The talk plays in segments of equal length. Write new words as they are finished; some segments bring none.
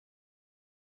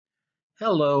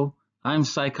Hello, I'm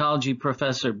Psychology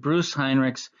Professor Bruce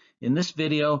Hinrichs. In this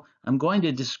video, I'm going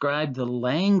to describe the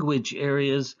language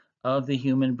areas of the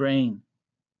human brain.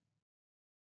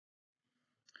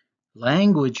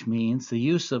 Language means the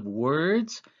use of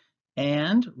words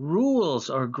and rules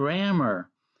or grammar.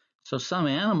 So some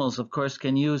animals, of course,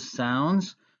 can use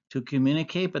sounds to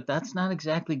communicate, but that's not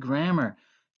exactly grammar.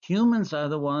 Humans are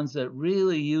the ones that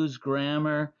really use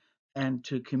grammar and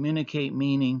to communicate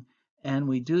meaning. And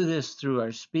we do this through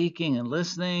our speaking and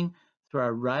listening, through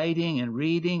our writing and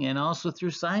reading, and also through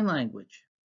sign language.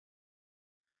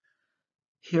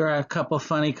 Here are a couple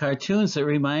funny cartoons that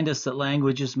remind us that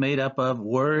language is made up of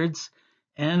words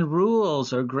and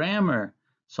rules or grammar.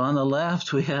 So on the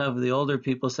left, we have the older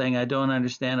people saying, I don't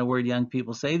understand a word young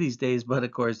people say these days, but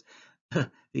of course, the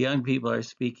young people are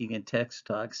speaking in text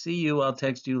talk. See you, I'll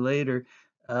text you later.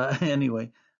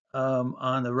 Anyway,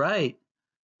 on the right,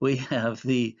 we have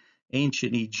the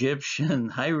ancient Egyptian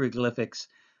hieroglyphics.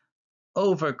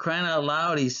 Oh, for crying out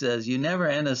loud, he says, you never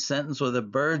end a sentence with a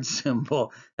bird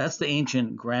symbol. That's the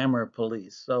ancient grammar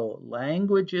police. So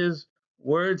languages,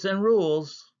 words, and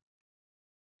rules.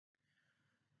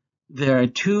 There are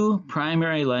two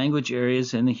primary language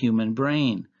areas in the human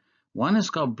brain. One is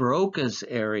called Broca's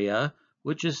area,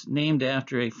 which is named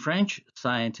after a French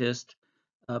scientist,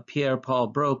 Pierre-Paul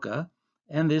Broca.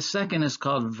 And the second is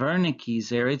called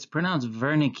Wernicke's area. It's pronounced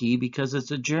Wernicke because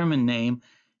it's a German name.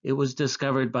 It was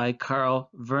discovered by Karl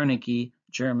Wernicke,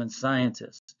 German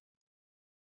scientist.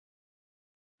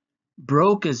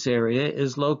 Broca's area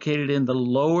is located in the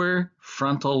lower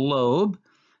frontal lobe,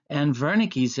 and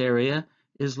Wernicke's area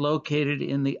is located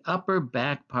in the upper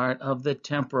back part of the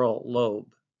temporal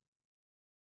lobe.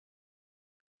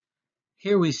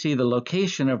 Here we see the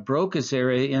location of Broca's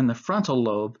area in the frontal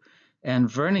lobe and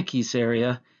Wernicke's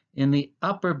area in the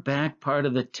upper back part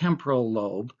of the temporal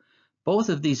lobe. Both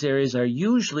of these areas are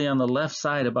usually on the left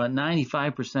side. About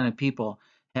 95% of people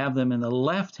have them in the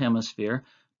left hemisphere,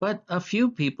 but a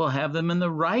few people have them in the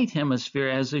right hemisphere,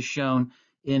 as is shown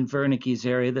in Wernicke's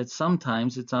area, that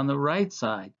sometimes it's on the right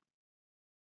side.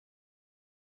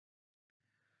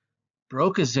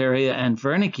 Broca's area and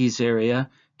Wernicke's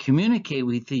area communicate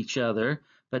with each other,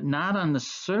 but not on the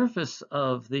surface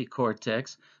of the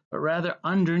cortex, but rather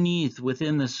underneath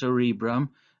within the cerebrum.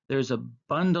 There's a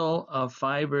bundle of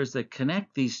fibers that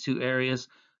connect these two areas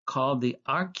called the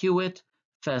arcuate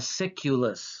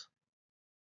fasciculus.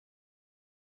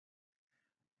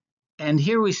 And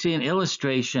here we see an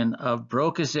illustration of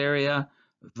Broca's area,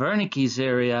 Wernicke's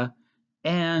area,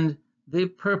 and the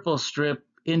purple strip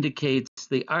indicates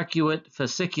the arcuate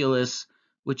fasciculus,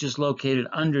 which is located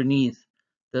underneath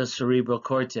the cerebral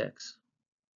cortex.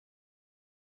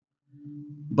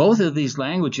 Both of these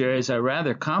language areas are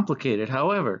rather complicated.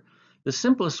 However, the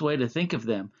simplest way to think of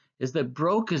them is that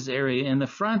Broca's area in the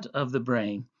front of the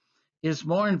brain is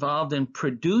more involved in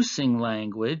producing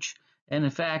language, and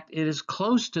in fact, it is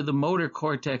close to the motor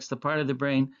cortex, the part of the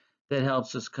brain that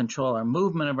helps us control our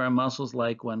movement of our muscles,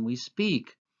 like when we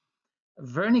speak.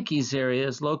 Wernicke's area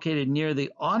is located near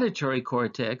the auditory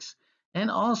cortex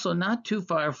and also not too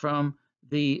far from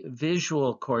the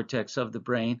visual cortex of the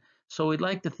brain. So we'd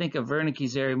like to think of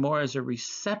Wernicke's area more as a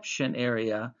reception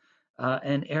area,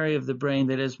 an area of the brain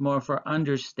that is more for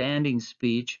understanding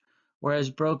speech, whereas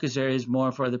Broca's area is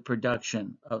more for the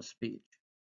production of speech.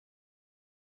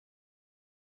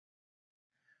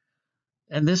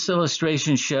 And this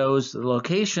illustration shows the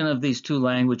location of these two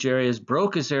language areas,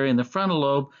 Broca's area in the frontal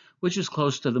lobe, which is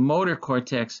close to the motor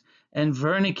cortex, and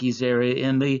Wernicke's area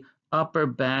in the upper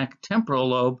back temporal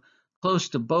lobe, close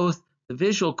to both the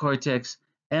visual cortex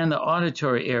and the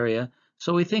auditory area.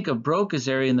 So we think of Broca's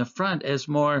area in the front as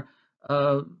more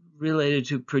related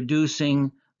to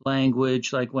producing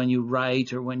language, like when you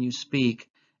write or when you speak,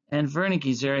 and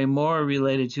Wernicke's area more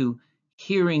related to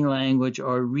hearing language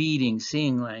or reading,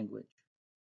 seeing language.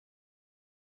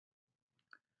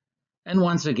 And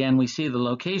once again, we see the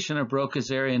location of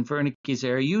Broca's area and Wernicke's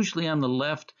area, usually on the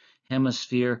left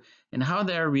hemisphere, and how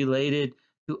they're related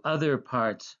to other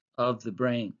parts of the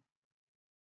brain.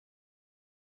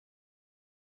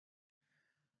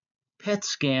 PET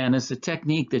scan is a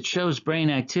technique that shows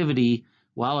brain activity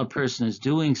while a person is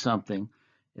doing something.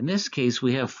 In this case,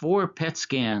 we have 4 PET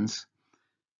scans.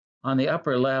 On the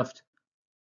upper left,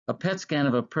 a PET scan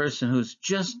of a person who's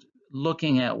just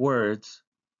looking at words.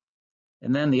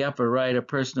 And then the upper right, a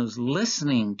person who's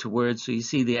listening to words. So you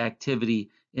see the activity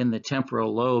in the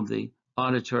temporal lobe, the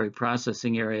auditory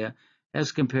processing area,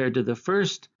 as compared to the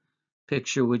first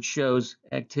picture, which shows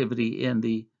activity in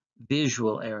the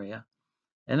visual area.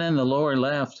 And then the lower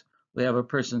left, we have a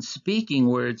person speaking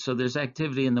words. So there's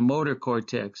activity in the motor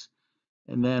cortex.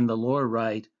 And then the lower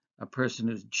right, a person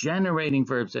who's generating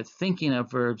verbs, they're thinking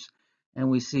of verbs, and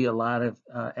we see a lot of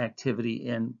activity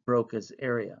in Broca's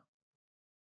area.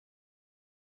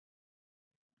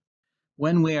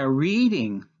 When we are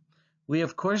reading, we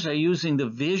of course are using the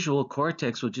visual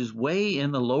cortex, which is way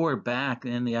in the lower back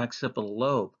in the occipital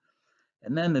lobe.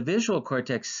 And then the visual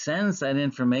cortex sends that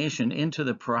information into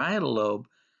the parietal lobe,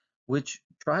 which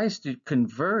tries to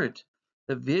convert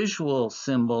the visual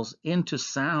symbols into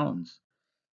sounds.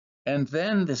 And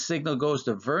then the signal goes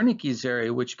to Wernicke's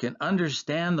area, which can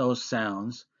understand those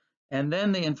sounds. And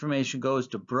then the information goes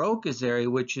to Broca's area,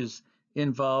 which is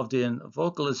involved in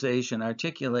vocalization,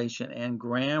 articulation, and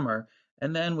grammar.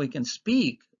 And then we can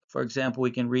speak. For example,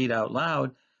 we can read out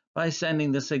loud by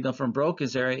sending the signal from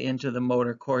Broca's area into the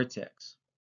motor cortex.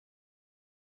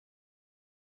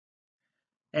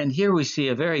 And here we see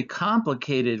a very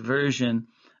complicated version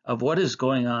of what is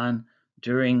going on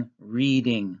during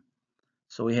reading.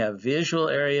 So we have visual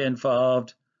area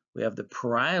involved, we have the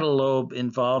parietal lobe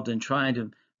involved in trying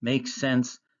to make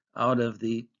sense out of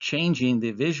the changing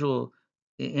the visual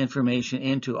information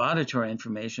into auditory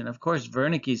information. Of course,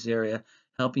 Wernicke's area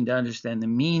helping to understand the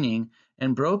meaning,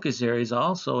 and Broca's area is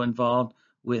also involved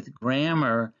with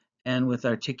grammar and with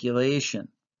articulation.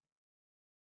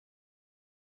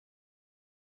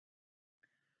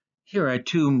 Here are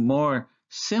two more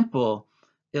simple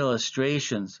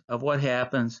illustrations of what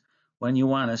happens when you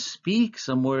want to speak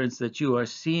some words that you are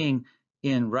seeing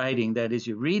in writing. That is,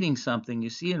 you're reading something, you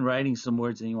see in writing some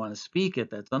words and you want to speak it.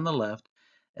 That's on the left.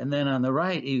 And then on the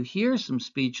right, you hear some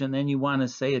speech and then you want to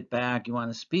say it back. You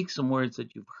want to speak some words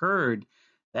that you've heard.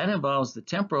 That involves the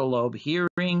temporal lobe,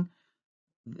 hearing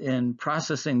and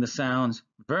processing the sounds,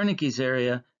 Wernicke's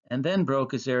area, and then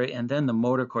Broca's area, and then the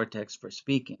motor cortex for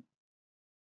speaking.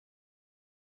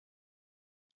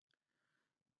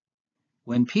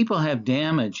 When people have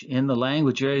damage in the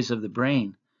language areas of the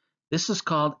brain, this is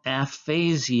called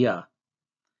aphasia.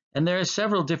 And there are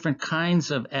several different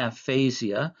kinds of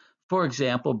aphasia. For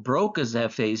example, Broca's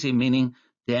aphasia, meaning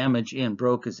damage in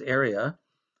Broca's area,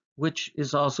 which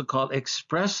is also called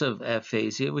expressive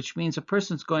aphasia, which means a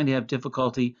person's going to have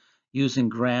difficulty using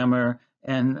grammar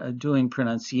and doing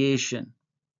pronunciation.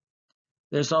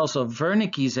 There's also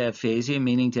Wernicke's aphasia,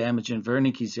 meaning damage in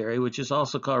Wernicke's area, which is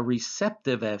also called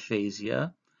receptive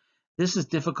aphasia. This is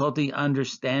difficulty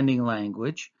understanding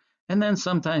language. And then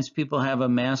sometimes people have a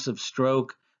massive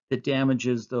stroke that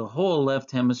damages the whole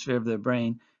left hemisphere of their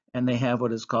brain, and they have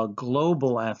what is called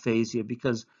global aphasia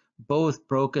because both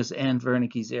Broca's and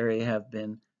Wernicke's area have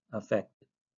been affected.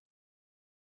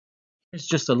 Here's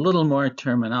just a little more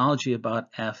terminology about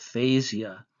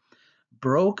aphasia.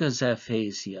 Broca's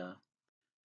aphasia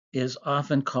is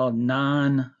often called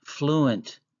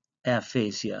non-fluent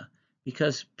aphasia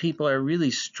because people are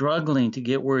really struggling to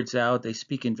get words out. They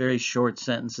speak in very short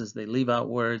sentences. They leave out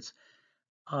words.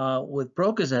 With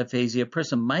Broca's aphasia, a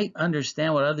person might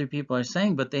understand what other people are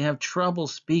saying, but they have trouble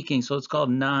speaking, so it's called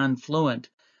non-fluent.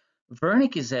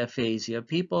 Wernicke's aphasia,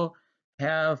 people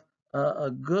have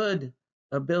a good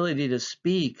ability to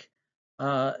speak,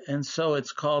 and so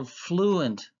it's called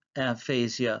fluent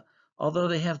aphasia, although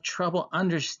they have trouble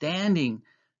understanding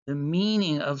the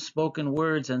meaning of spoken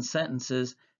words and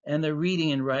sentences, and their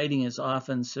reading and writing is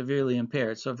often severely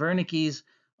impaired. So Wernicke's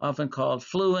often called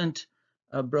fluent,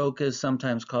 Broca is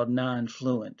sometimes called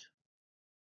non-fluent.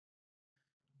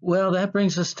 Well, that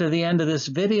brings us to the end of this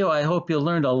video. I hope you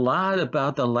learned a lot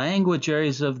about the language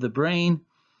areas of the brain.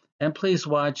 And please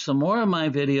watch some more of my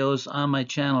videos on my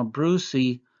channel,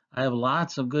 Brucey. I have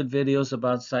lots of good videos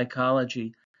about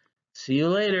psychology. See you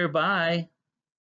later. Bye.